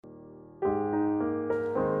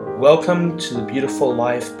Welcome to the Beautiful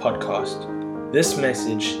Life podcast. This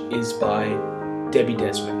message is by Debbie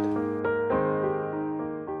Desmond.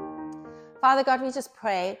 Father God, we just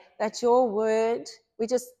pray that your word, we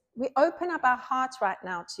open up our hearts right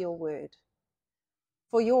now to your word.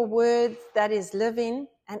 For your word that is living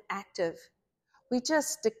and active. We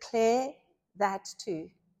just declare that too.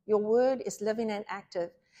 Your word is living and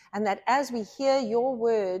active. And that as we hear your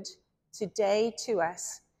word today to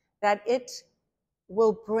us, that it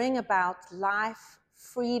will bring about life,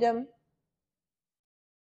 freedom,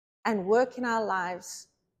 and work in our lives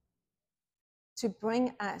to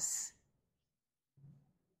bring us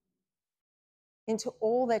into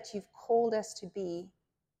all that you've called us to be.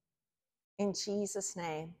 In Jesus'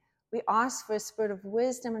 name, we ask for a spirit of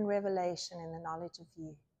wisdom and revelation in the knowledge of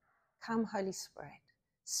you. Come, Holy Spirit,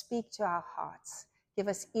 speak to our hearts. Give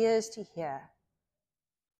us ears to hear.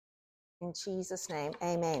 In Jesus' name,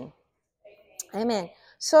 amen. Amen.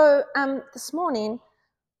 So this morning,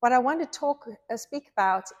 what I want to speak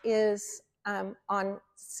about is on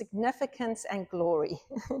significance and glory.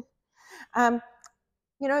 Who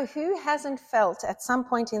hasn't felt at some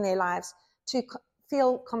point in their lives to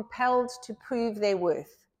feel compelled to prove their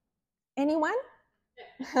worth? Anyone?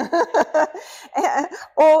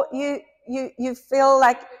 Or you feel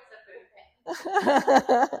like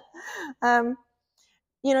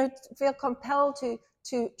feel compelled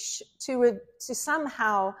to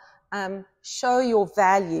somehow show your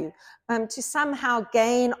value, to somehow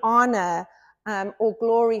gain honor or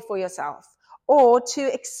glory for yourself, or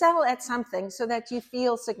to excel at something so that you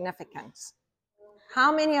feel significant.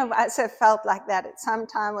 How many of us have felt like that at some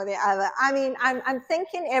time or the other? I mean, I'm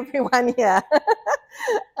thinking everyone here.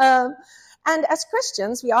 And as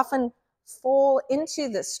Christians, we often fall into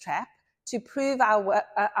this trap to prove our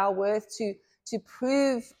worth, to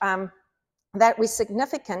prove that we're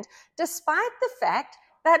significant, despite the fact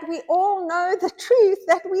that we all know the truth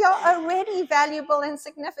that we are already valuable and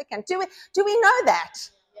significant. Do we know that?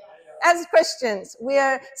 As Christians,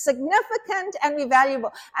 we're significant and we're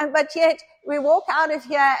valuable, but yet we walk out of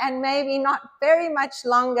here and maybe not very much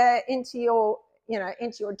longer into your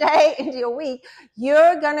day, into your week,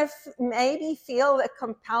 you're going to maybe feel the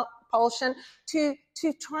compulsion to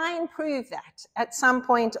try and prove that at some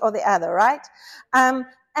point or the other, right?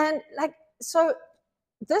 So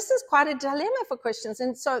this is quite a dilemma for Christians,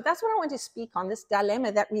 and so that's what I want to speak on, this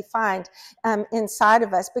dilemma that we find inside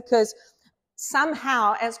of us, because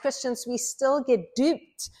somehow, as Christians, we still get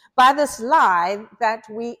duped by this lie that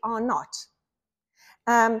we are not.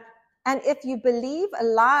 And if you believe a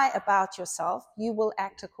lie about yourself, you will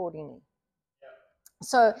act accordingly.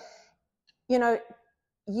 So,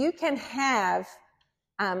 you can have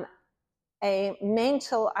a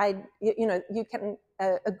mental, you can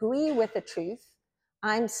agree with the truth,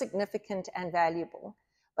 I'm significant and valuable.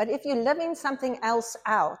 But if you're living something else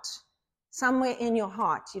out, somewhere in your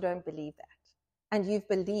heart, you don't believe that. And you've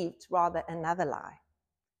believed rather another lie.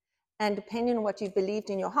 And depending on what you've believed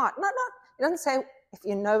in your heart, it doesn't say if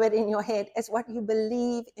you know it in your head, it's what you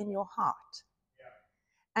believe in your heart.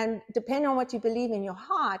 Yeah. And depending on what you believe in your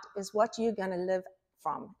heart is what you're going to live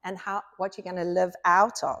from and what you're going to live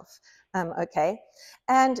out of. Okay.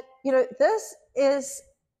 And, this is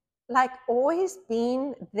like always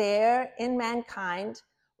been there in mankind,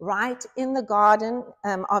 right in the Garden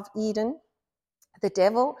of Eden. The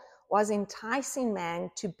devil was enticing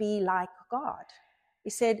man to be like God.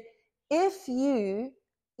 He said, if you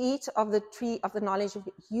eat of the tree of the knowledge of,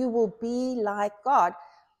 you will be like God.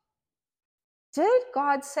 Did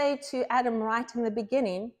God say to Adam right in the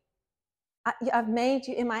beginning, I've made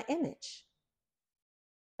you in my image?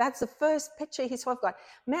 That's the first picture he saw of God.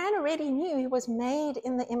 Man already knew he was made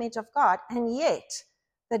in the image of God, and yet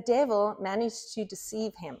the devil managed to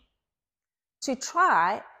deceive him, to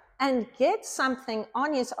try and get something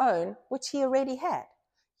on his own, which he already had.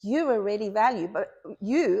 You are already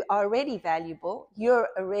valuable, you're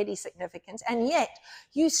already significant, and yet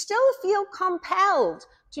you still feel compelled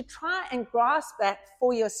to try and grasp that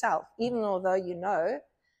for yourself, even although you know,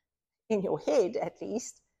 in your head at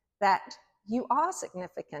least, that you are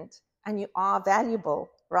significant and you are valuable,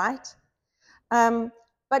 right?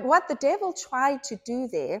 But what the devil tried to do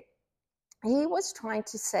there, he was trying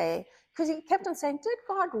to say, because he kept on saying, did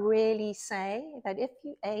God really say that if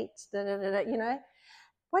you ate,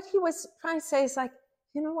 What he was trying to say is like,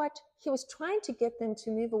 you know what? He was trying to get them to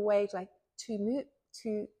move away, to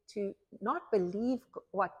not believe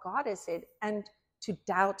what God has said and to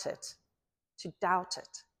doubt it.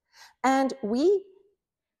 And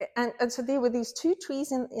so there were these two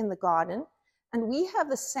trees in the garden, and we have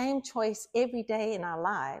the same choice every day in our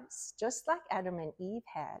lives, just like Adam and Eve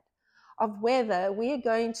had, of whether we're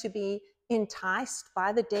going to be enticed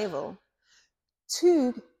by the devil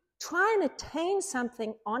to try and attain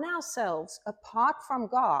something on ourselves apart from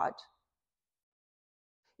God.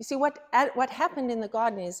 You see, what happened in the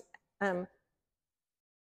garden is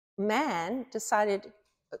man decided,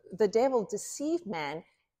 the devil deceived man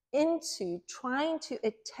into trying to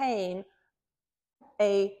attain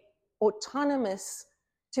a autonomous,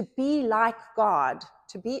 to be like God,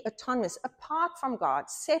 to be autonomous, apart from God,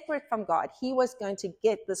 separate from God. He was going to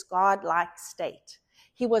get this God-like state.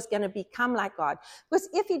 He was going to become like God. Because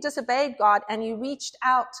if he disobeyed God and he reached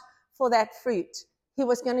out for that fruit, he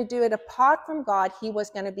was going to do it apart from God. He was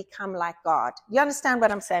going to become like God. You understand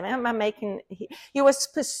what I'm saying? He was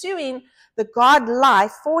pursuing the God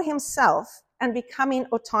life for himself and becoming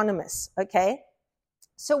autonomous, okay?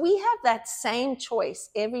 So we have that same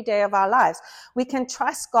choice every day of our lives. We can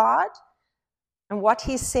trust God and what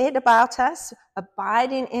he said about us,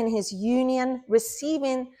 abiding in his union,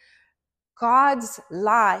 receiving God's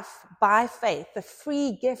life by faith, the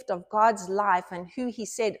free gift of God's life, and who he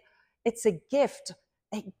said it's a gift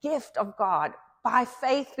of God. By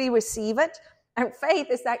faith we receive it, and faith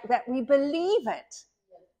is that we believe it.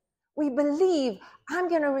 We believe, I'm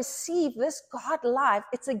going to receive this God life.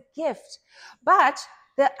 It's a gift. But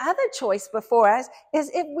the other choice before us is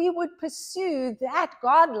if we would pursue that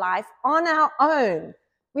God life on our own.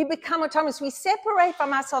 We become autonomous. We separate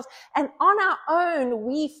from ourselves, and on our own,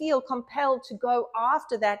 we feel compelled to go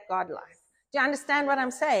after that God life. Do you understand what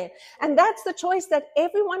I'm saying? And that's the choice that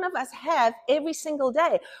every one of us have every single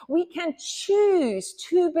day. We can choose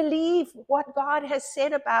to believe what God has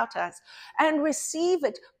said about us and receive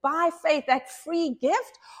it by faith, that free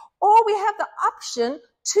gift, or we have the option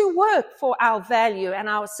to work for our value and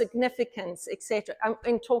our significance, etc.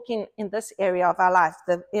 I'm talking in this area of our life,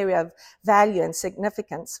 the area of value and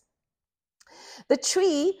significance. The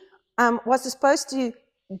tree was supposed to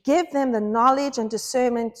give them the knowledge and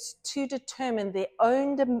discernment to determine their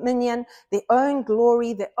own dominion, their own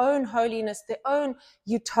glory, their own holiness, their own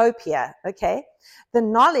utopia, okay? The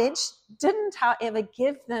knowledge didn't, however,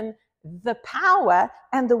 give them the power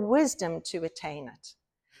and the wisdom to attain it.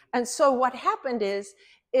 And so what happened is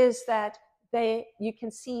that you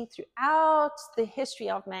can see throughout the history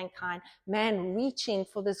of mankind, man reaching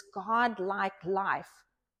for this God-like life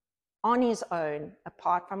on his own,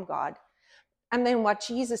 apart from God. And then what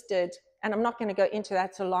Jesus did, and I'm not going to go into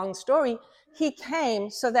that, it's a long story, he came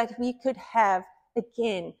so that we could have,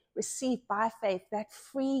 again, received by faith that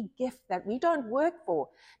free gift that we don't work for.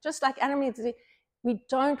 Just like Adam and Eve, we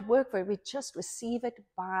don't work for it, we just receive it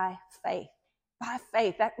by faith. By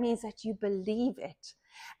faith, that means that you believe it.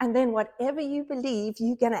 And then whatever you believe,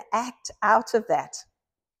 you're going to act out of that.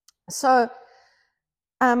 So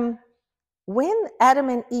when Adam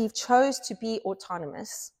and Eve chose to be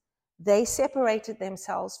autonomous, they separated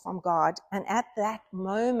themselves from God. And at that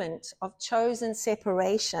moment of chosen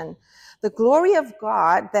separation, the glory of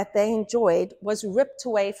God that they enjoyed was ripped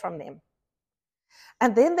away from them.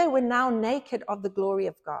 And then they were now naked of the glory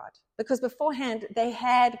of God. Because beforehand, they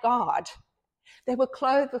had God. They were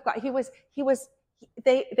clothed with God.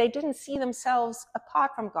 They didn't see themselves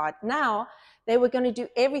apart from God. Now, they were going to do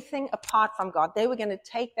everything apart from God. They were going to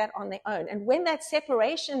take that on their own. And when that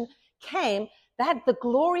separation came, that the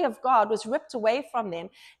glory of God was ripped away from them,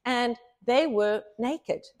 and they were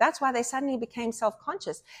naked. That's why they suddenly became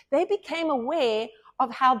self-conscious. They became aware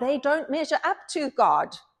of how they don't measure up to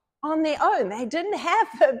God on their own. They didn't have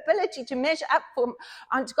the ability to measure up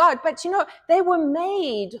unto God. But, they were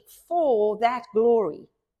made for that glory.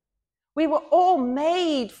 We were all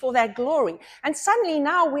made for that glory. And suddenly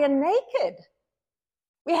now we're naked.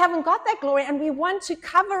 We haven't got that glory, and we want to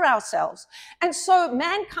cover ourselves. And so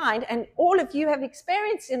mankind, and all of you have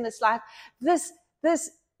experienced in this life, this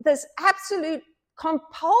absolute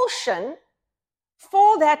compulsion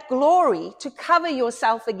for that glory to cover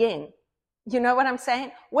yourself again. You know what I'm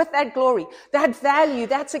saying? With that glory, that value,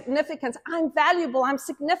 that significance. I'm valuable, I'm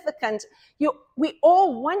significant. We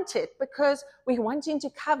all want it because we're wanting to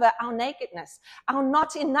cover our nakedness, our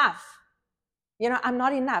not enough. I'm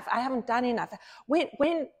not enough. I haven't done enough. When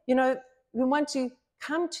we want to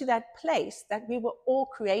come to that place that we were all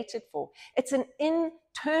created for. It's an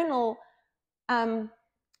internal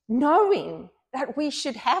knowing that we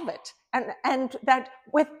should have it, and that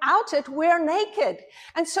without it, we're naked.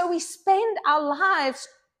 And so we spend our lives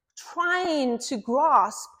trying to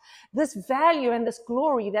grasp this value and this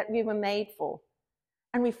glory that we were made for.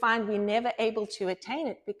 And we find we're never able to attain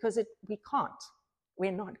it because we can't.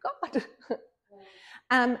 We're not God.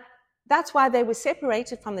 That's why they were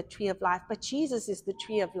separated from the tree of life. But Jesus is the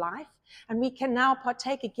tree of life. And we can now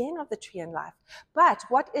partake again of the tree of life. But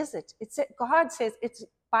what is it? God says it's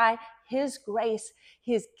by his grace,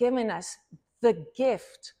 he has given us the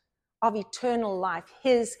gift of eternal life,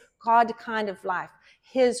 his God kind of life,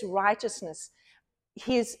 his righteousness.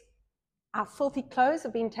 Our filthy clothes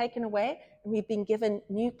have been taken away, and we've been given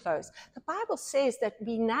new clothes. The Bible says that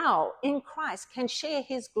we now, in Christ, can share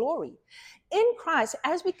his glory. In Christ,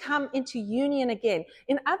 as we come into union again,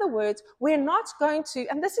 in other words, we're not going to,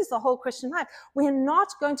 and this is the whole Christian life, we're not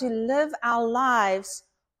going to live our lives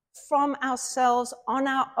from ourselves on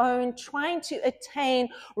our own, trying to attain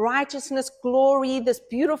righteousness, glory, this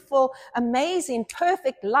beautiful, amazing,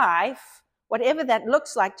 perfect life, whatever that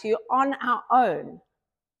looks like to you, on our own.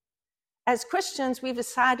 As Christians, we've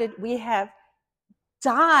decided we have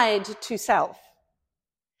died to self.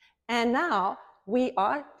 And now we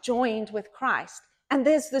are joined with Christ. And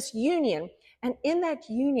there's this union. And in that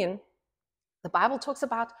union, the Bible talks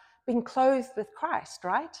about being clothed with Christ,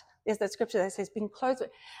 right? There's that scripture that says being clothed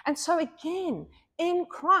with. And so again, in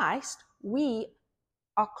Christ, we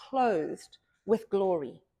are clothed with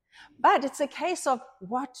glory. But it's a case of,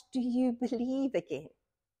 what do you believe again?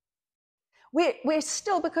 We're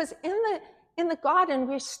still, because in the garden,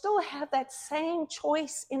 we still have that same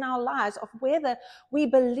choice in our lives of whether we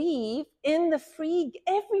believe in the free,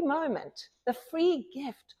 every moment, the free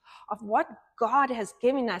gift of what God has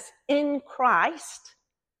given us in Christ,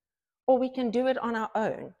 or we can do it on our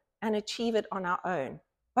own and achieve it on our own.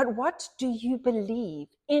 But what do you believe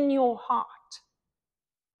in your heart?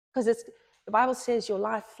 Because the Bible says your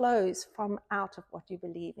life flows from out of what you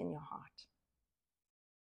believe in your heart.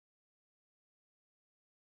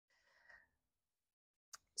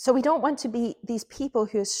 So we don't want to be these people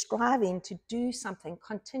who are striving to do something,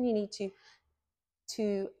 continually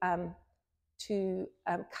to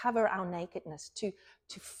cover our nakedness, to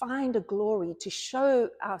find a glory, to show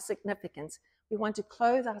our significance. We want to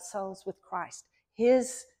clothe ourselves with Christ,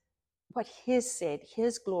 what his said,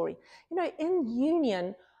 his glory. You know, in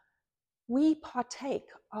union, we partake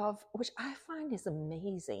of, which I find is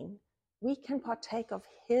amazing, we can partake of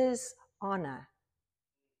his honor,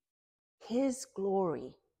 his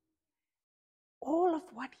glory. All of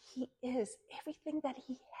what he is, everything that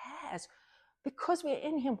he has, because we're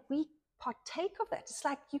in him, we partake of it. It's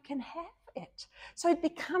like you can have it. So it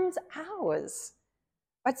becomes ours.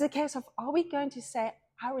 But it's a case of, are we going to say,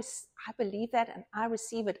 I believe that and I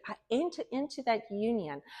receive it. I enter into that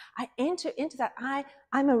union. I enter into that.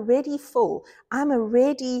 I'm already full. I'm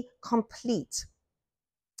already complete.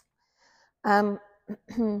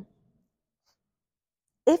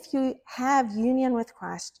 If you have union with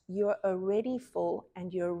Christ, you're already full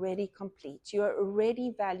and you're already complete. You're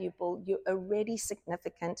already valuable. You're already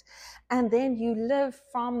significant. And then you live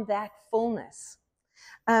from that fullness.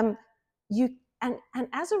 And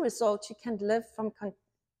as a result, you can live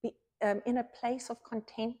in a place of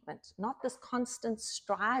contentment, not this constant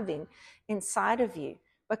striving inside of you,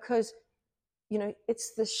 because, you know,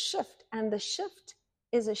 it's the shift, and the shift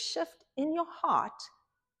is a shift in your heart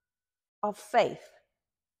of faith.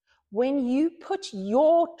 When you put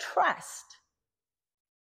your trust,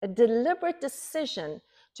 a deliberate decision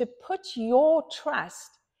to put your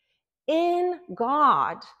trust in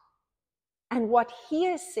God and what he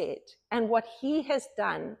has said and what he has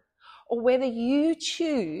done, or whether you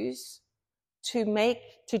choose to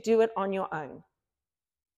do it on your own.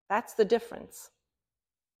 That's the difference.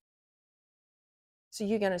 So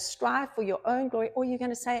you're going to strive for your own glory, or you're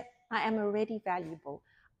going to say, I am already valuable.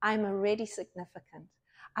 I'm already significant.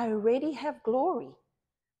 I already have glory.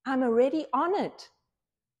 I'm already honored.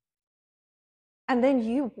 And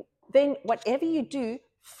then whatever you do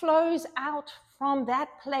flows out from that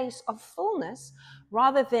place of fullness,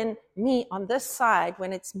 rather than me on this side.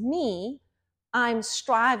 When it's me, I'm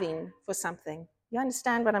striving for something. You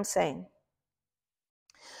understand what I'm saying?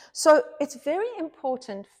 So it's very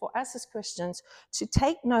important for us as Christians to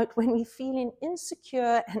take note when we're feeling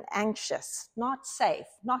insecure and anxious, not safe,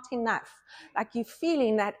 not enough. Like you're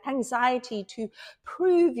feeling that anxiety to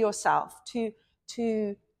prove yourself, to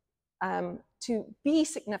be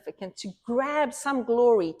significant, to grab some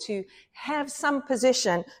glory, to have some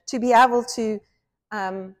position, to be able to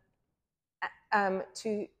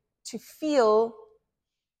feel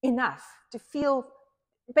enough, to feel,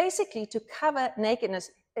 basically to cover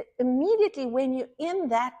nakedness. Immediately when you're in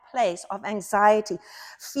that place of anxiety,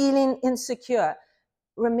 feeling insecure,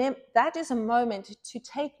 remember that is a moment to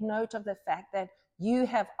take note of the fact that you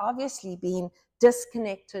have obviously been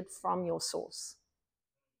disconnected from your source.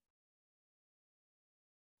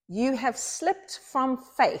 You have slipped from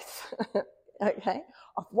faith. okay,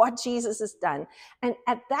 of what Jesus has done. And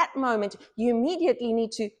at that moment, you immediately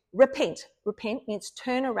need to repent. Repent means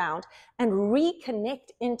turn around and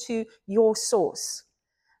reconnect into your source.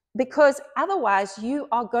 Because otherwise, you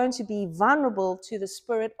are going to be vulnerable to the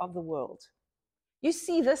spirit of the world. You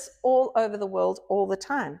see this all over the world all the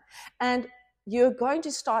time. And you're going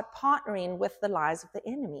to start partnering with the lies of the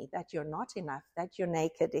enemy, that you're not enough, that you're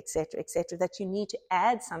naked, etc., that you need to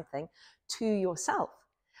add something to yourself.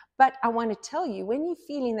 But I want to tell you, when you're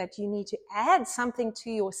feeling that you need to add something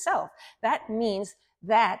to yourself, that means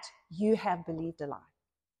that you have believed a lie.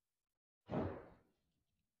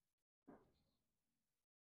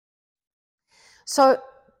 So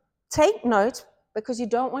take note, because you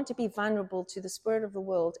don't want to be vulnerable to the spirit of the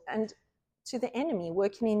world and to the enemy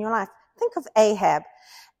working in your life. Think of Ahab.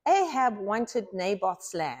 Ahab wanted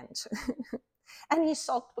Naboth's land, and he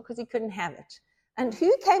sulked because he couldn't have it. And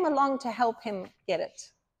who came along to help him get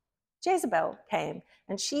it? Jezebel came,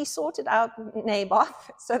 and she sorted out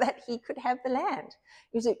Naboth so that he could have the land.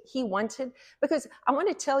 He wanted, because I want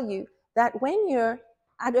to tell you that when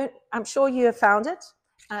I'm sure you have found it,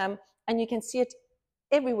 and you can see it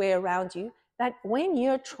everywhere around you, that when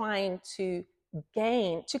you're trying to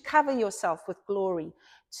cover yourself with glory,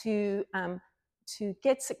 to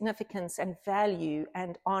get significance and value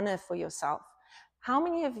and honor for yourself, how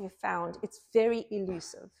many of you found it's very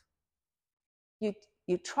elusive?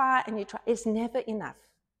 You try and you try. It's never enough.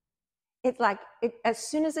 It's like as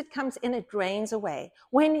soon as it comes in, it drains away.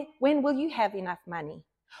 When will you have enough money?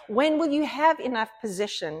 When will you have enough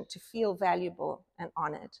position to feel valuable and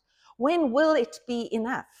honored? When will it be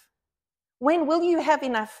enough? When will you have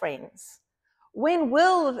enough friends? When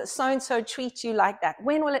will so-and-so treat you like that?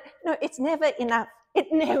 When will it? No, it's never enough. It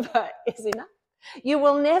never is enough. You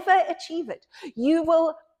will never achieve it. You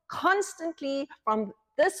will constantly, from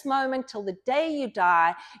this moment till the day you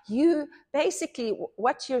die, you basically,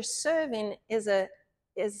 what you're serving is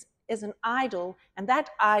an idol, and that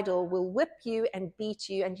idol will whip you and beat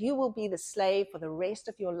you, and you will be the slave for the rest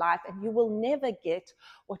of your life, and you will never get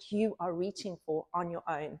what you are reaching for on your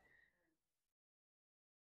own.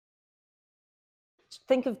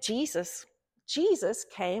 Think of Jesus. Jesus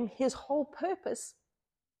came, his whole purpose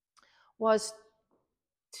was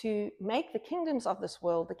to make the kingdoms of this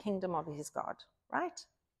world the kingdom of his God, right?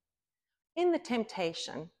 In the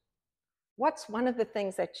temptation, what's one of the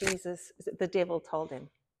things that the devil told him?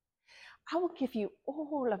 I will give you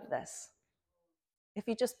all of this if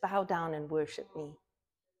you just bow down and worship me.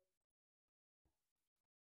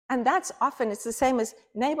 And that's often, it's the same as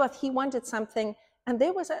Naboth. He wanted something, and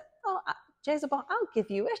there was Jezebel, I'll give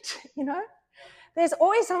you it, you know. There's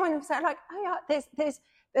always someone who's like, oh yeah, there's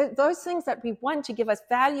those things that we want to give us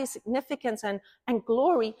value, significance, and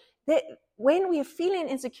glory. When we are feeling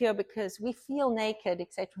insecure because we feel naked,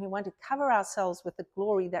 etc., we want to cover ourselves with the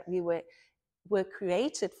glory that we were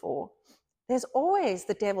created for. There's always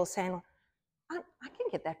the devil saying, I can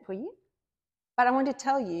get that for you. But I want to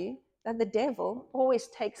tell you that the devil always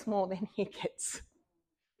takes more than he gets.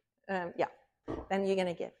 Than you're going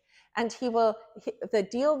to give. And the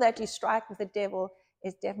deal that you strike with the devil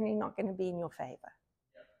is definitely not going to be in your favor.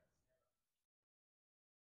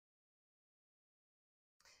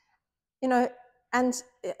 You know, and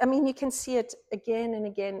I mean, you can see it again and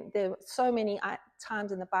again. There are so many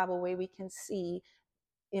times in the Bible where we can see,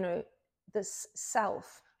 you know, this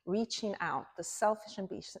self reaching out, the selfish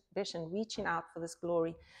ambition reaching out for this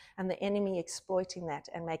glory, and the enemy exploiting that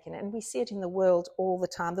and making it. And we see it in the world all the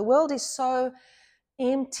time. The world is so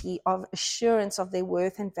empty of assurance of their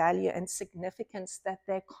worth and value and significance that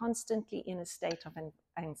they're constantly in a state of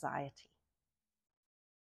anxiety.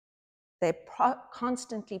 They're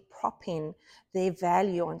constantly propping their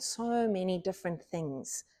value on so many different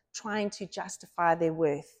things, trying to justify their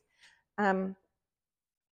worth. And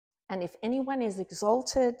if anyone is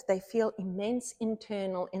exalted, they feel immense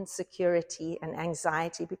internal insecurity and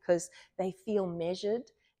anxiety because they feel measured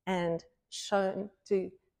and shown to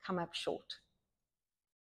come up short.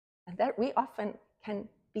 And that we often can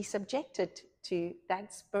be subjected to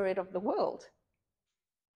that spirit of the world.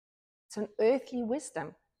 It's an earthly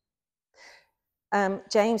wisdom.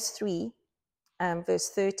 James 3, verse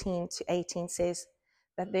 13 to 18 says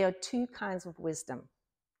that there are two kinds of wisdom.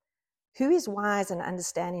 Who is wise and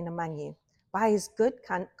understanding among you? By his good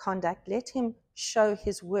conduct, let him show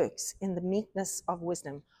his works in the meekness of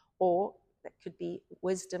wisdom, or that could be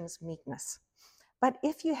wisdom's meekness. But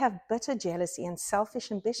if you have bitter jealousy and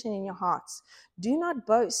selfish ambition in your hearts, do not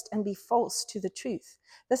boast and be false to the truth.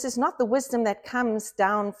 This is not the wisdom that comes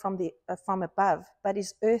down from above, but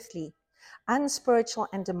is earthly, unspiritual,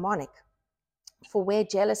 and demonic. For where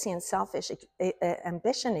jealousy and selfish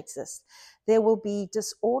ambition exist, there will be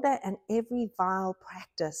disorder and every vile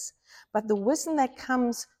practice. But the wisdom that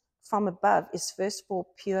comes from above is first of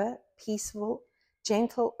all pure, peaceful,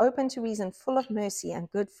 gentle, open to reason, full of mercy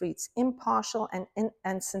and good fruits, impartial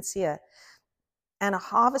and sincere. And a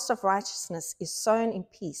harvest of righteousness is sown in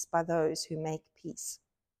peace by those who make peace.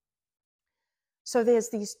 So there's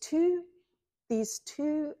these two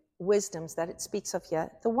wisdoms that it speaks of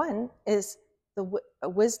here. The one is the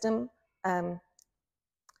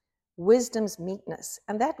wisdom's meekness,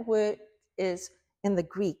 and that word is in the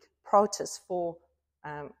Greek protos for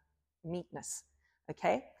meekness.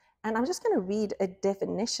 Okay, and I'm just going to read a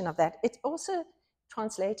definition of that. It's also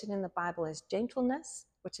translated in the Bible as gentleness,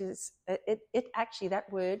 which is it actually, that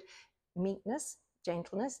word meekness,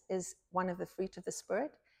 gentleness, is one of the fruit of the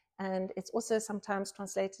Spirit, and it's also sometimes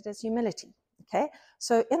translated as humility. Okay,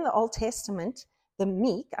 so in the Old Testament, the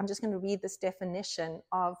meek, I'm just going to read this definition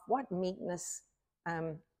of what meekness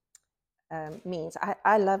means.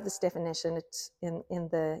 I love this definition. It's in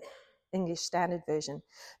the English Standard Version.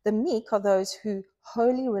 The meek are those who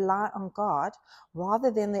wholly rely on God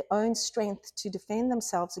rather than their own strength to defend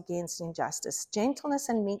themselves against injustice. Gentleness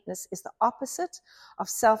and meekness is the opposite of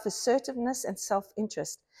self-assertiveness and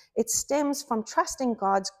self-interest. It stems from trusting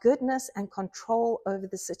God's goodness and control over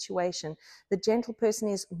the situation. The gentle person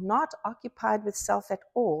is not occupied with self at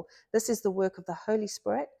all. This is the work of the Holy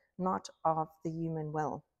Spirit, not of the human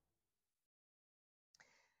will.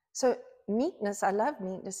 So meekness, I love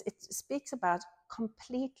meekness. It speaks about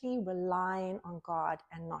completely relying on God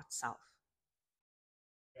and not self.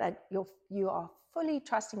 That you are fully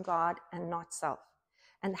trusting God and not self.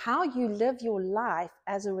 And how you live your life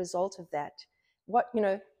as a result of that.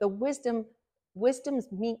 The wisdom's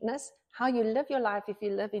meekness, how you live your life if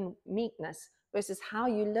you live in meekness versus how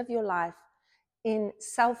you live your life in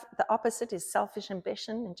self. The opposite is selfish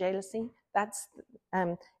ambition and jealousy. That's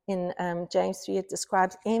in James 3, it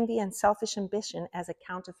describes envy and selfish ambition as a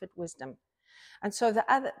counterfeit wisdom. And so the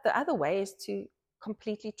other way is to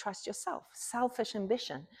completely trust yourself, selfish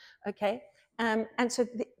ambition, okay? And so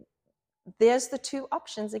there's the two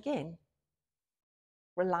options again.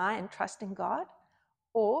 Rely and trust in God,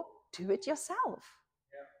 or do it yourself.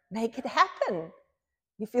 Yeah. Make it happen.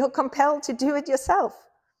 You feel compelled to do it yourself.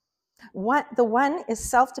 The one is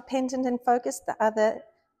self-dependent and focused. The other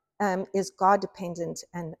is God-dependent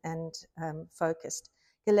and focused.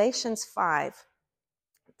 Galatians 5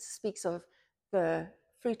 speaks of the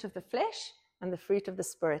fruit of the flesh and the fruit of the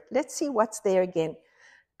Spirit. Let's see what's there again.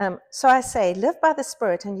 So I say, live by the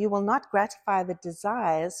Spirit, and you will not gratify the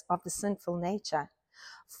desires of the sinful nature.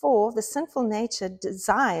 For the sinful nature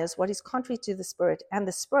desires what is contrary to the Spirit, and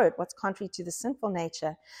the Spirit what's contrary to the sinful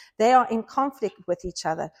nature. They are in conflict with each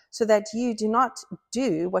other, so that you do not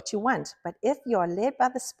do what you want. But if you are led by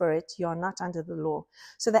the Spirit, you are not under the law.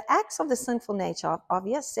 So the acts of the sinful nature are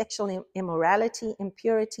obvious: sexual immorality,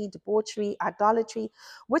 impurity, debauchery, idolatry,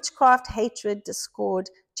 witchcraft, hatred, discord,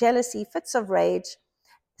 jealousy, fits of rage,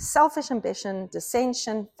 selfish ambition,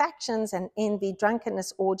 dissension, factions, and envy,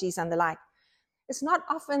 drunkenness, orgies, and the like. It's not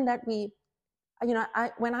often that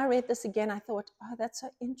when I read this again, I thought, oh, that's so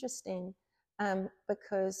interesting,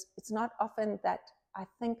 because it's not often that I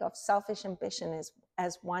think of selfish ambition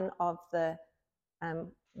as one of the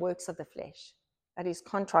works of the flesh. That is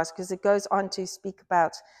contrast, because it goes on to speak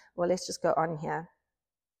about, well, let's just go on here.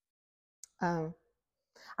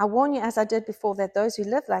 I warn you, as I did before, that those who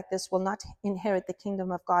live like this will not inherit the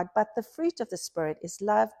kingdom of God. But the fruit of the Spirit is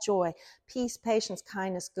love, joy, peace, patience,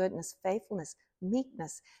 kindness, goodness, faithfulness,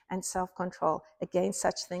 meekness, and self-control. Against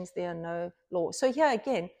such things there are no law. So here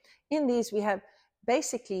again, in these we have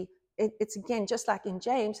basically, it's again, just like in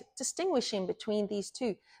James, distinguishing between these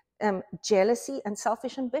two. Jealousy and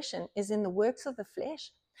selfish ambition is in the works of the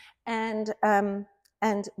flesh, and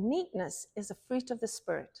meekness is a fruit of the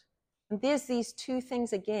Spirit. And there's these two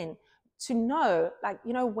things again, to know,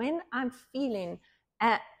 when I'm feeling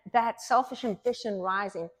that selfish ambition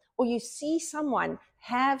rising, or you see someone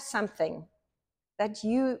have something that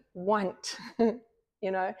you want, and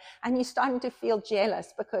you're starting to feel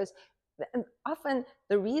jealous, because often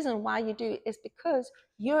the reason why you do is because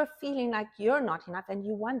you're feeling like you're not enough and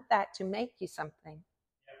you want that to make you something.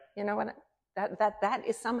 You know what? That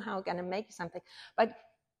is somehow going to make you something. But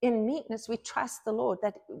in meekness, we trust the Lord,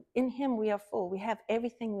 that in Him we are full. We have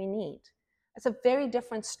everything we need. It's a very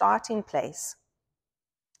different starting place.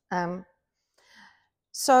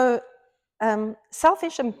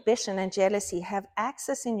 Selfish ambition and jealousy have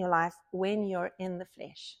access in your life when you're in the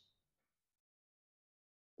flesh.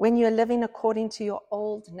 When you're living according to your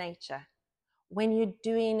old nature. When you're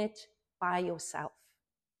doing it by yourself.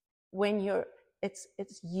 When you're it's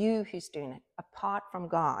you who's doing it, apart from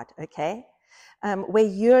God, okay? Where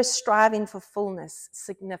you're striving for fullness,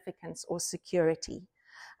 significance, or security.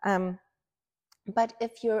 But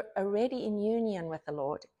if you're already in union with the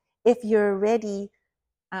Lord, if you're already,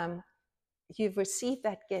 you've received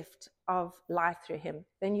that gift of life through him,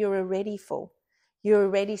 then you're already full. You're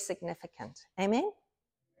already significant. Amen?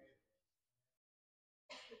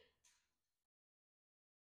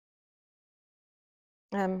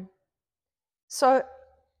 So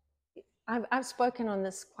I've spoken on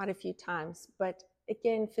this quite a few times, but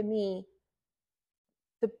again, for me,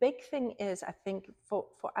 the big thing is, I think, for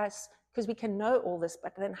us, because we can know all this,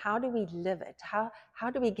 but then how do we live it? How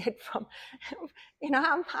do we get from,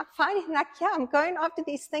 I'm finding like, I'm going after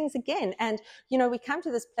these things again. And, we come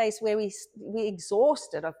to this place where we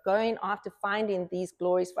exhausted of going after finding these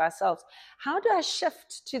glories for ourselves. How do I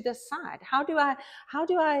shift to this side? How do I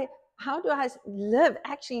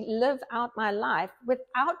actually live out my life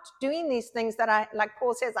without doing these things that like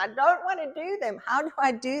Paul says, I don't want to do them. How do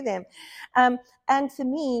I do them? And for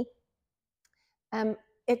me,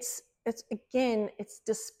 it's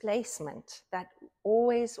displacement that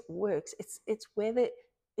always works. It's whether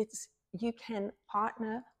you can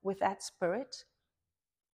partner with that spirit,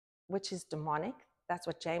 which is demonic. That's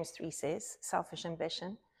what James 3 says, selfish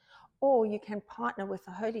ambition. Or you can partner with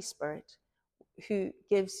the Holy Spirit, who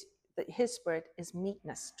gives his spirit is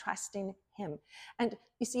meekness, trusting him. And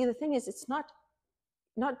you see, the thing is, it's not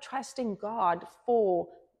trusting God for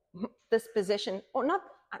this position, or not.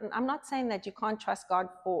 I'm not saying that you can't trust God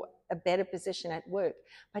for a better position at work,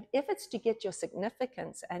 but if it's to get your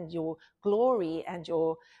significance and your glory and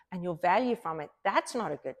your value from it, that's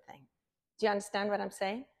not a good thing. Do you understand what I'm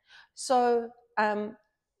saying? So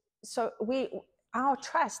our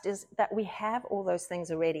trust is that we have all those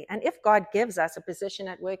things already. And if God gives us a position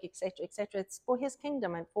at work, etc., it's for his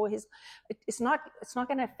kingdom and for his, it's not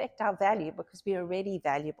going to affect our value because we're already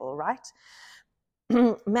valuable, right?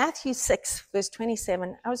 Matthew 6, verse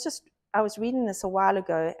 27. I was reading this a while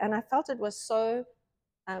ago, and I felt it was so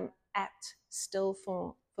apt still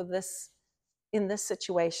for this, in this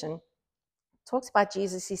situation. It talks about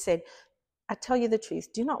Jesus. He said, I tell you the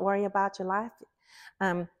truth, do not worry about your life.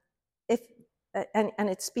 And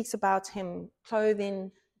it speaks about him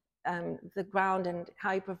clothing the ground and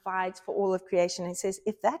how he provides for all of creation. And he says,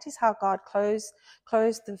 if that is how God clothes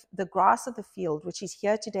the grass of the field, which is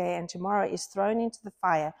here today and tomorrow is thrown into the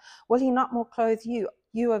fire, will he not more clothe you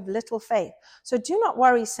of little faith? So do not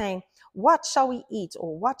worry, saying, what shall we eat,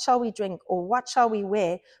 or what shall we drink, or what shall we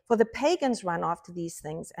wear? For the pagans run after these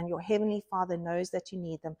things, and your heavenly Father knows that you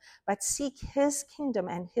need them. But seek his kingdom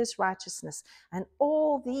and his righteousness, and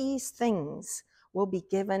all these things will be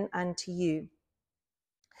given unto you.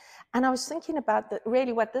 And I was thinking about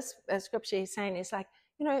really what this scripture is saying is like,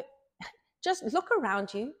 just look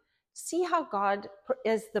around you, see how God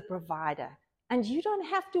is the provider. And you don't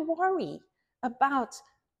have to worry about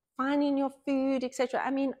finding your food, etc.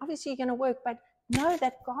 I mean, obviously you're going to work, but know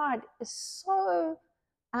that God is so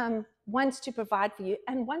wants to provide for you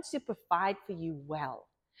and wants to provide for you well.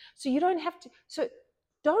 So you don't have to. So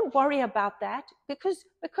don't worry about that because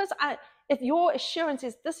if your assurance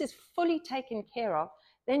is this is fully taken care of,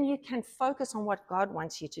 then you can focus on what God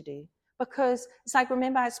wants you to do. Because it's like,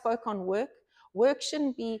 remember I spoke on work. Work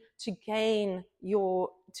shouldn't be to gain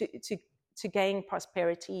to gain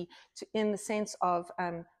prosperity, in the sense of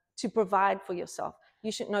to provide for yourself.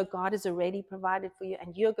 You should know God has already provided for you,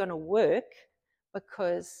 and you're going to work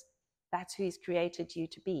because that's who he's created you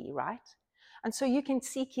to be, right? And so you can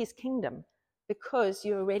seek his kingdom because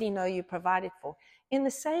you already know you're provided for. In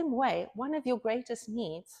the same way, one of your greatest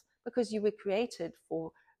needs, because you were created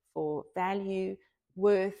for value,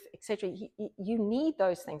 worth, etc. You need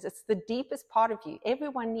those things. It's the deepest part of you.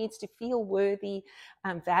 Everyone needs to feel worthy,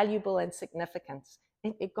 valuable, and significant.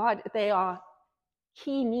 God, they are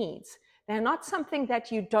key needs. They're not something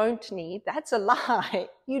that you don't need. That's a lie.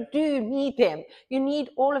 You do need them. You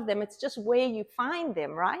need all of them. It's just where you find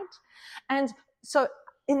them, right? And so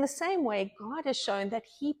in the same way, God has shown that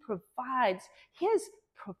he provides. He has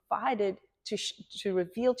provided to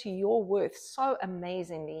reveal to your worth so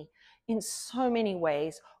amazingly in so many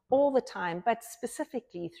ways all the time, but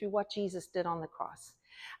specifically through what Jesus did on the cross.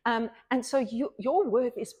 And so your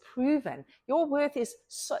worth is proven. Your worth is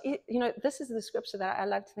so, this is the scripture that I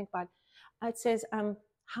love to think about. It says,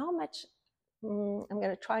 how much, I'm going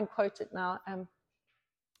to try and quote it now.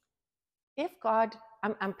 If God,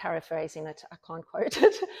 I'm paraphrasing it, I can't quote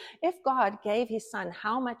it. If God gave his son,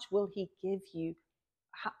 how much will he give you?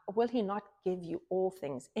 Will he not give you all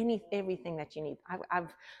things, everything that you need?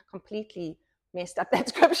 I've completely messed up that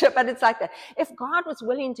scripture, but it's like that. If God was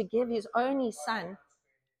willing to give his only son,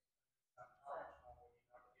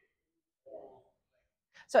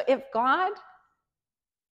 so if God,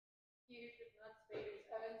 he who did not spare his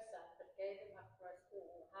own son, but gave him up for us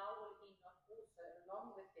all, how will he not also,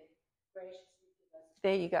 along with him, graciously give us?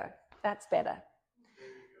 there you go. That's better.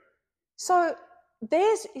 So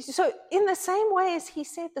in the same way as he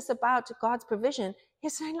said this about God's provision,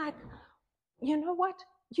 he's saying like, you know what?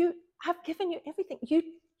 I've given you everything. You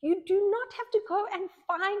do not have to go and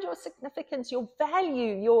find your significance, your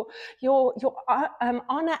value, your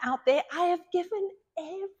honor out there. I have given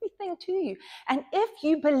everything to you. And if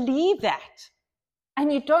you believe that,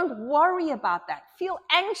 and you don't worry about that, feel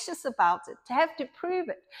anxious about it, to have to prove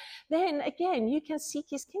it, then again, you can seek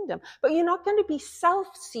his kingdom. But you're not going to be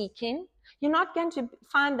self-seeking. You're not going to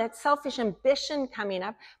find that selfish ambition coming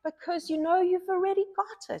up, because you know you've already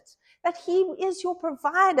got it, that he is your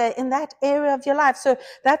provider in that area of your life. So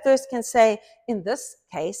that verse can say, in this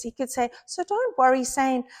case, he could say, so don't worry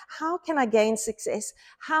saying, how can I gain success?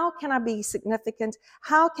 How can I be significant?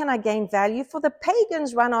 How can I gain value? For the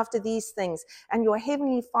pagans run after these things, and your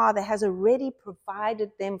heavenly Father has already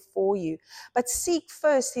provided them for you. But seek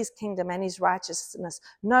first his kingdom and his righteousness,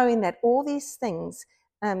 knowing that all these things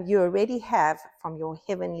you already have from your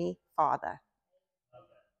heavenly Father.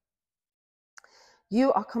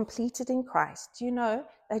 You are completed in Christ. Do you know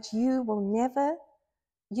that you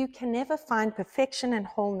can never find perfection and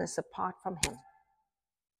wholeness apart from him?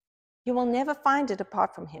 You will never find it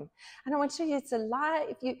apart from him. And I want to tell you, it's a lie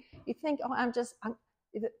if you think, oh,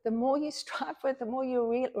 the more you strive for it, the more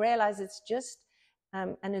you realize it's just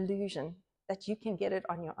an illusion, that you can get it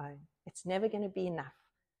on your own. It's never going to be enough.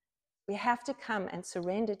 We have to come and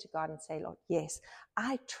surrender to God and say, Lord, yes,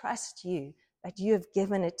 I trust you that you have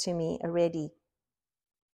given it to me already.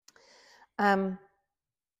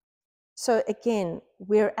 So again,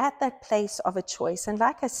 we're at that place of a choice. And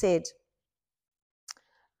like I said,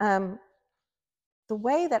 the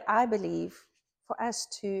way that I believe for us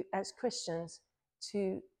to, as Christians,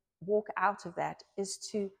 to walk out of that is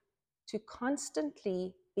to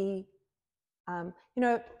constantly be,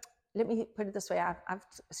 let me put it this way. I've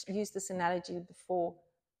used this analogy before.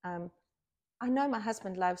 I know my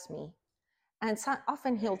husband loves me, and so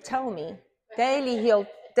often he'll tell me, daily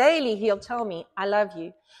he'll tell me, I love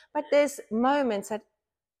you. But there's moments that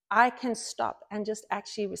I can stop and just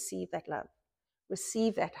actually receive that love,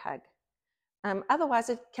 receive that hug. Otherwise,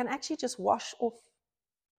 it can actually just wash off.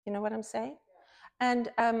 You know what I'm saying? And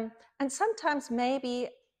sometimes maybe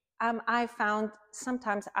I found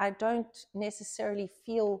sometimes I don't necessarily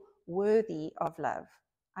feel worthy of love.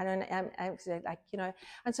 I don't,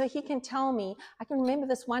 and so he can tell me, I can remember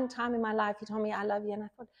this one time in my life, he told me, I love you. And I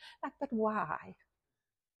thought, but why?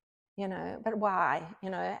 But why?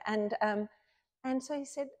 And so he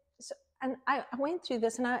said, and I went through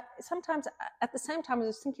this, and I sometimes at the same time I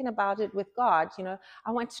was thinking about it with God,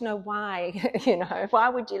 I want to know why, why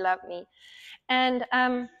would you love me? And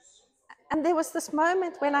there was this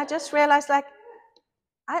moment when I just realized, like,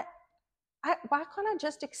 why can't I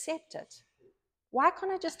just accept it? Why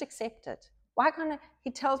can't I just accept it? He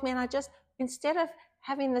tells me, and I just, instead of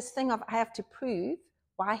having this thing of I have to prove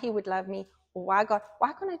why he would love me, or why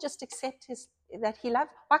can't I just accept that he loves?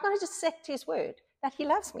 Why can't I just accept his word that he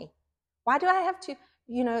loves me? Why do I have to,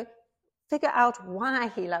 figure out why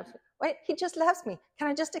he loves me? Wait, he just loves me. Can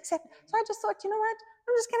I just accept it? So I just thought, you know what?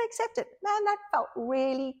 I'm just going to accept it. Man, that felt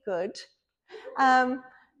really good.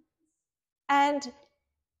 And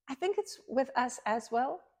I think it's with us as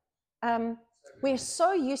well. We're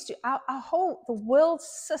so used to the world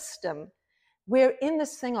system. We're in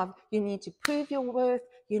this thing of you need to prove your worth.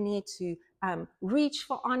 You need to reach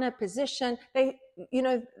for honor, position.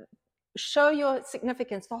 Show your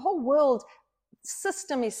significance. The whole world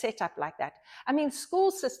system is set up like that. I mean,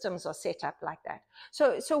 school systems are set up like that.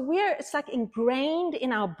 So it's like ingrained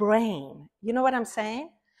in our brain. You know what I'm saying?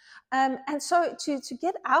 And so to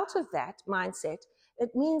get out of that mindset, it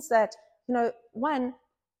means that, one,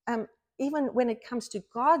 even when it comes to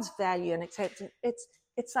God's value and acceptance,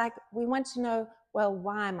 it's like we want to know, well,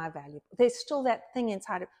 why am I valuable? There's still that thing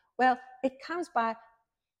inside of, well, it comes by,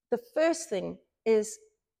 the first thing is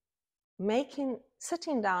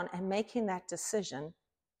sitting down and making that decision.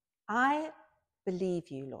 I believe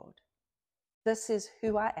you, Lord. This is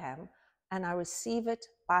who I am, and I receive it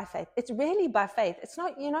by faith. It's really by faith. It's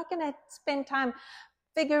not, you're not going to spend time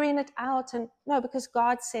figuring it out, and no, because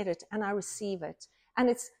God said it and I receive it. And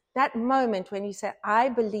it's that moment when you say, I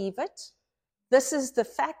believe it. This is the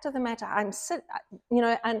fact of the matter. And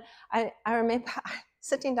I remember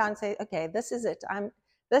sitting down and saying, okay, this is it.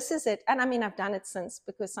 This is it. And I mean, I've done it since,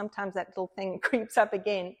 because sometimes that little thing creeps up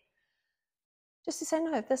again. Just to say,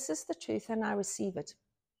 no, this is the truth and I receive it.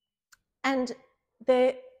 And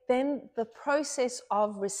then the process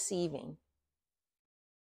of receiving,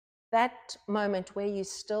 that moment where you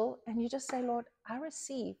still, and you just say, Lord, I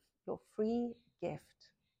receive your free gift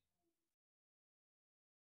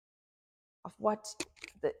of what,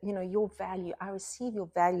 your value. I receive your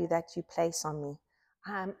value that you place on me.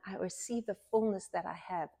 I receive the fullness that I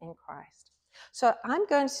have in Christ. So I'm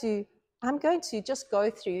going to just go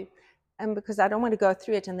through, and because I don't want to go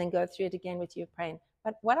through it and then go through it again with you praying.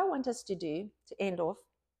 But what I want us to do to end off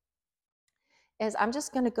is I'm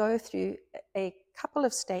just going to go through a couple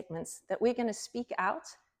of statements that we're going to speak out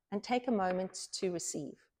and take a moment to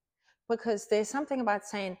receive. Because there's something about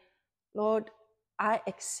saying, Lord, I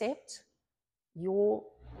accept your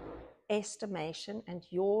estimation and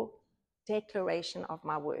your declaration of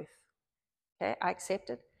my worth. Okay, I accept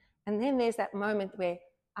it. And then there's that moment where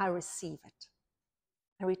I receive it.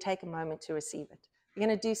 And we take a moment to receive it. You're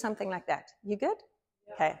going to do something like that. You good?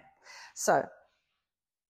 Yeah. Okay. So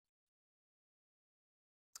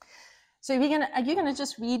you're gonna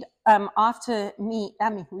just read after me.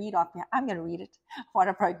 Read after me. I'm gonna read it. What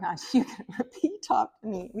a pronoun. You can repeat after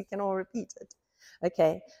me. We can all repeat it.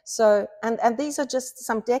 Okay. So and these are just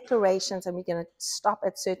some declarations, and we're gonna stop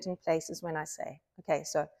at certain places when I say. Okay.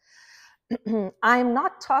 So I am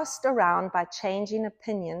not tossed around by changing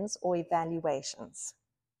opinions or evaluations.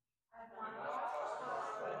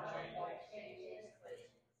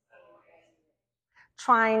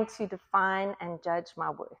 Trying to define and judge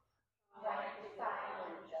my worth.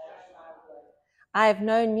 I have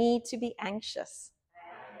no need to be anxious.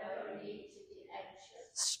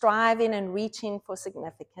 Striving and reaching for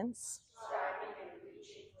significance,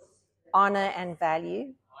 honor and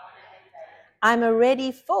value. I'm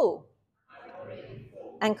already full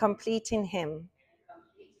and complete in Him.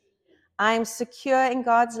 I am secure in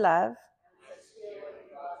God's love,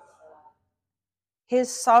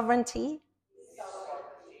 His sovereignty,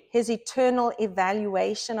 His eternal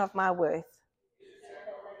evaluation of my worth.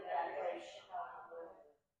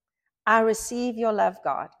 I receive your love,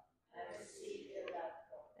 God.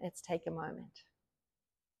 Let's take a moment.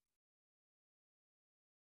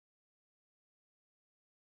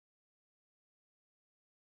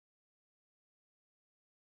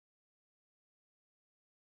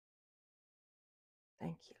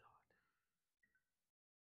 Thank you,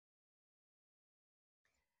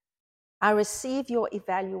 Lord. I receive your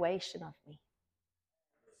evaluation of me.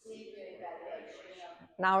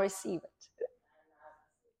 Now receive it.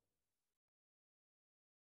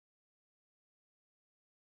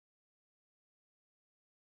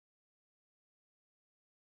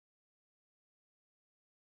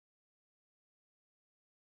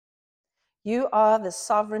 You are the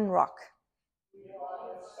sovereign rock.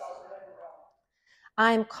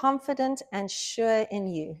 I am confident and sure in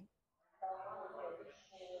you.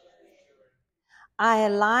 I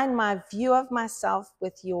align my view of myself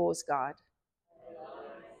with yours, God.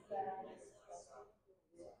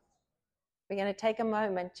 We're going to take a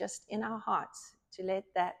moment just in our hearts to let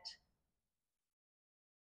that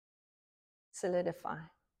solidify.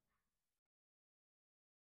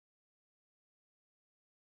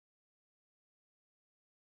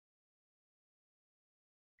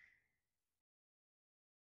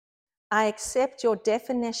 I accept your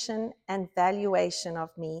definition and valuation of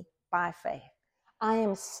me by faith. I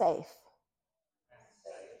am safe,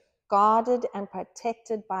 guarded and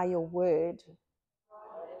protected by your word,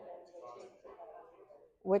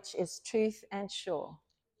 which is truth and sure.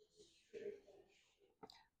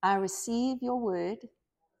 I receive your word.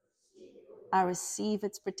 I receive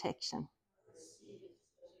its protection.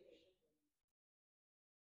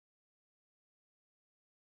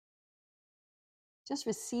 Just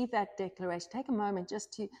receive that declaration. Take a moment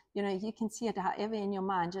just to, you can see it however in your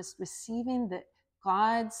mind, just receiving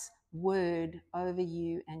God's word over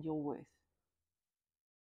you and your worth.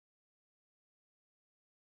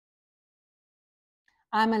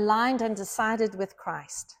 I'm aligned and decided with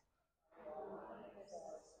Christ.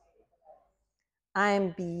 I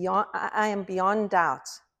am beyond doubt.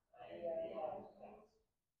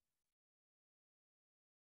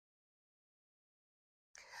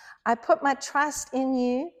 I put my trust in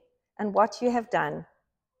you and what you have done.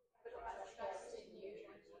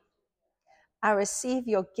 I receive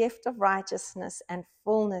your gift of righteousness and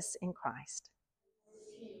fullness in Christ.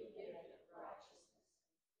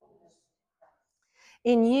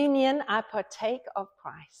 In union, I partake of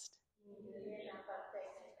Christ.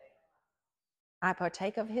 I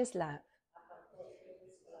partake of his love.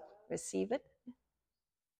 Receive it.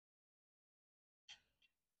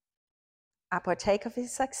 I partake of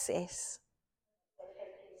his success.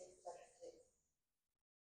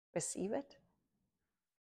 Receive it.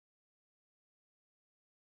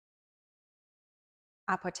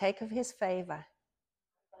 I partake of his favor.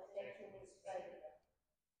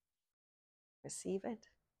 Receive it.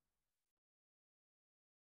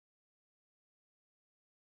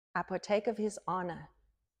 I partake of his honor.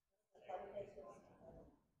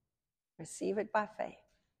 Receive it by faith.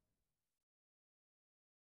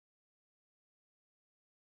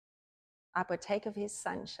 I partake of his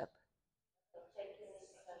sonship.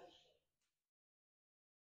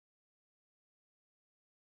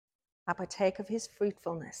 I partake of his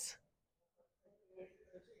fruitfulness.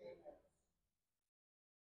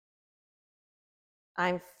 I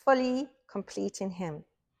am fully complete in him.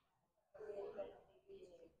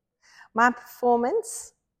 My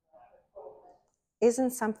performance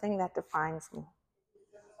isn't something that defines me,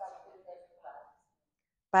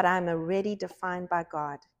 but I'm already defined by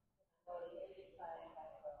God.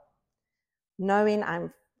 Knowing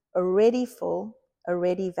I'm already full,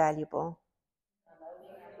 already valuable.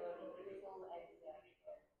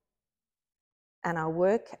 And I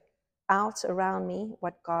work out around me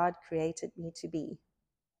what God created me to be.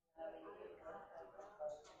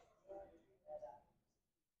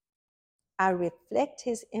 I reflect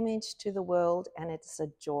his image to the world, and it's a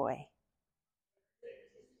joy.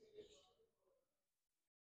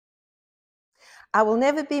 I will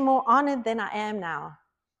never be more honored than I am now.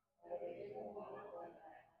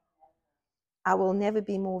 I will never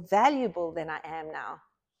be more valuable than I am now.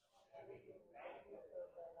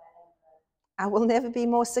 I will never be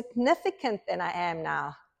more significant than I am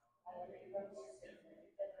now.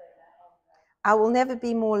 I will never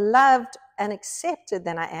be more loved and accepted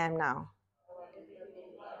than I am now.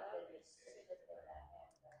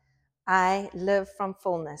 I live from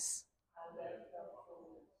fullness.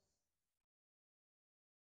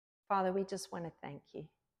 Father, we just want to thank you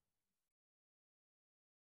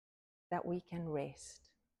that we can rest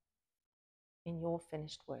in your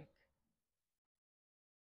finished work.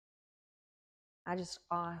 I just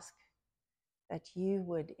ask that you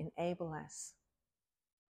would enable us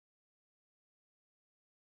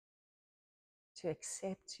to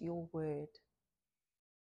accept your word,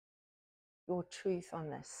 your truth on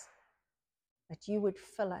this, that you would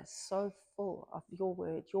fill us so full of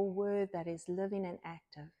your word that is living and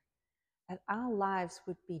active, that our lives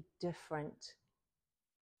would be different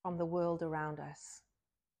from the world around us,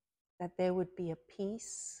 that there would be a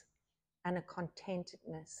peace and a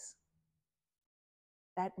contentedness,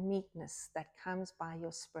 that meekness that comes by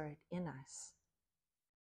your Spirit in us,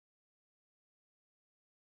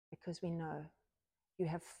 because we know you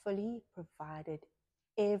have fully provided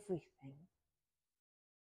everything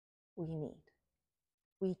we need.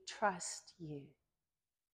 We trust you.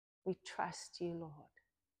 We trust you, Lord.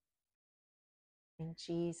 In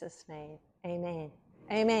Jesus' name, amen.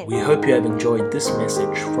 Amen. We hope you have enjoyed this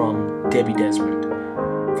message from Debbie Desmond.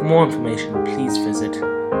 For more information, please visit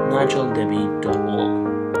nigeldebbie.org.